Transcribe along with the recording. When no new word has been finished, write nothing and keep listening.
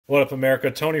What up, America?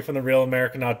 Tony from the Real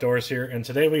American Outdoors here, and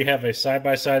today we have a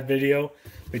side-by-side video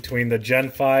between the Gen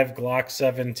 5 Glock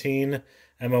 17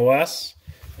 MOS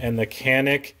and the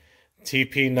Canik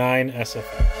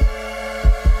TP9SFX.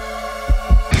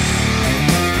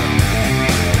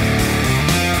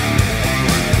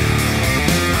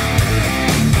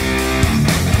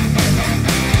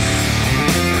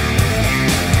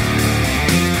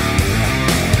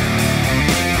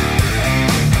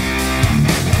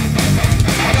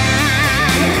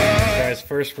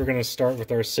 First, we're going to start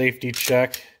with our safety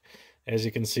check. As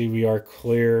you can see, we are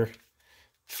clear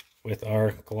with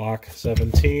our Glock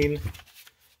 17,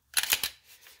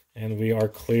 and we are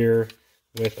clear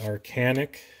with our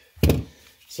Canik.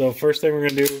 So first thing we're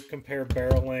going to do, compare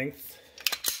barrel length.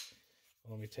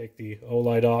 Let me take the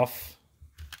Olight off.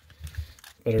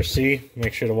 Better see.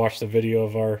 Make sure to watch the video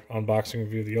of our unboxing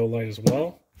review of the Olight as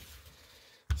well.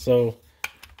 So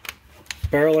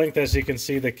barrel length, as you can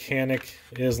see, the Canik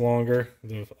is longer.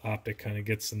 The optic kind of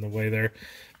gets in the way there.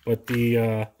 But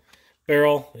the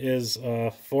barrel is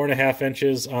 4.5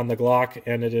 inches on the Glock,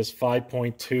 and it is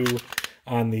 5.2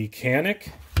 on the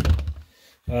Canik.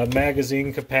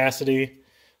 Magazine capacity.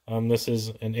 This is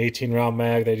an 18-round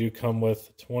mag. They do come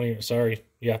with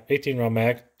 18-round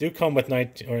mag. Do come with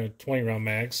 20-round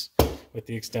mags with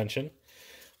the extension.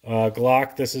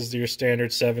 Glock, this is your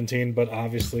standard 17, but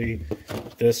obviously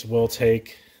this will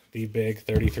take the big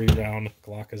 33-round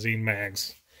Glockazine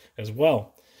mags as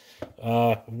well.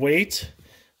 Weight,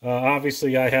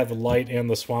 obviously I have the light and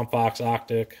the Swampfox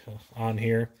optic on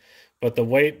here, but the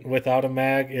weight without a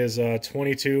mag is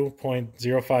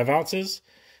 22.05 ounces,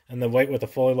 and the weight with a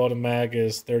fully loaded mag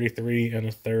is 33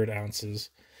 1/3 ounces.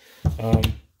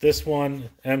 This one,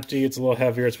 empty, it's a little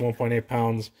heavier, it's 1.8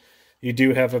 pounds. You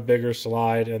do have a bigger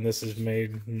slide, and this is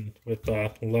made with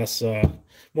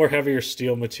more heavier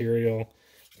steel material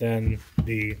than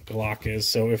the Glock is.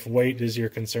 So if weight is your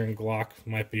concern, Glock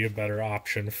might be a better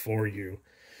option for you.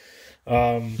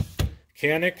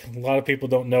 Canik, a lot of people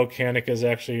don't know Canik is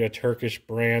actually a Turkish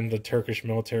brand. The Turkish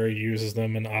military uses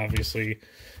them, and obviously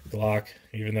Glock,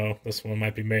 even though this one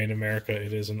might be made in America,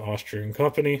 it is an Austrian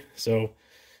company. So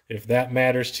if that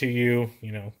matters to you,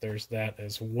 there's that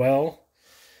as well.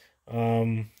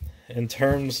 In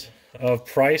terms of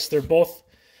price, they're both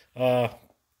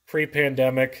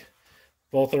pre-pandemic,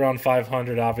 both around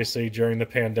 $500. Obviously, during the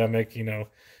pandemic, you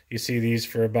see these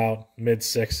for about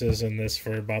mid-6s and this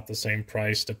for about the same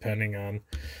price, depending on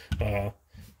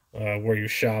where you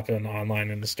shop and online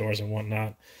in the stores and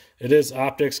whatnot. It is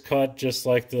optics cut, just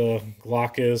like the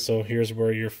Glock is, so here's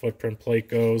where your footprint plate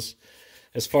goes.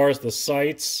 As far as the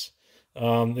sights,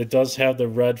 it does have the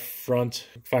red front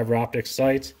fiber optic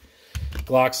sight.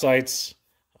 Glock sights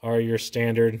are your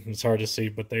standard. It's hard to see,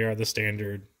 but they are the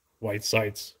standard white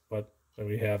sights. But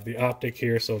we have the optic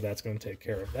here, so that's going to take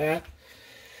care of that.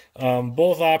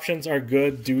 Both options are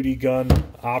good duty gun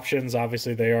options.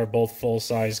 Obviously, they are both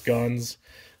full-size guns.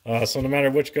 So no matter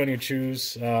which gun you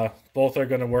choose, both are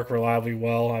going to work reliably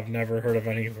well. I've never heard of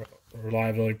any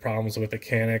reliability problems with the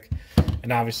Canik.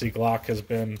 And obviously, Glock has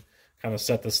been kind of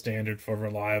set the standard for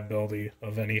reliability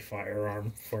of any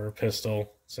firearm for a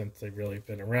pistol since they've really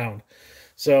been around.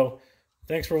 So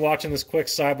thanks for watching this quick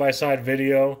side-by-side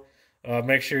video.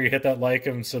 Make sure you hit that like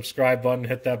and subscribe button,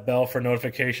 hit that bell for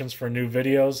notifications for new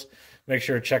videos. Make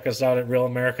sure to check us out at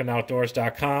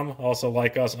realamericanoutdoors.com. Also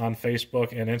like us on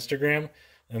Facebook and Instagram.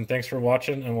 And thanks for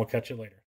watching, and we'll catch you later.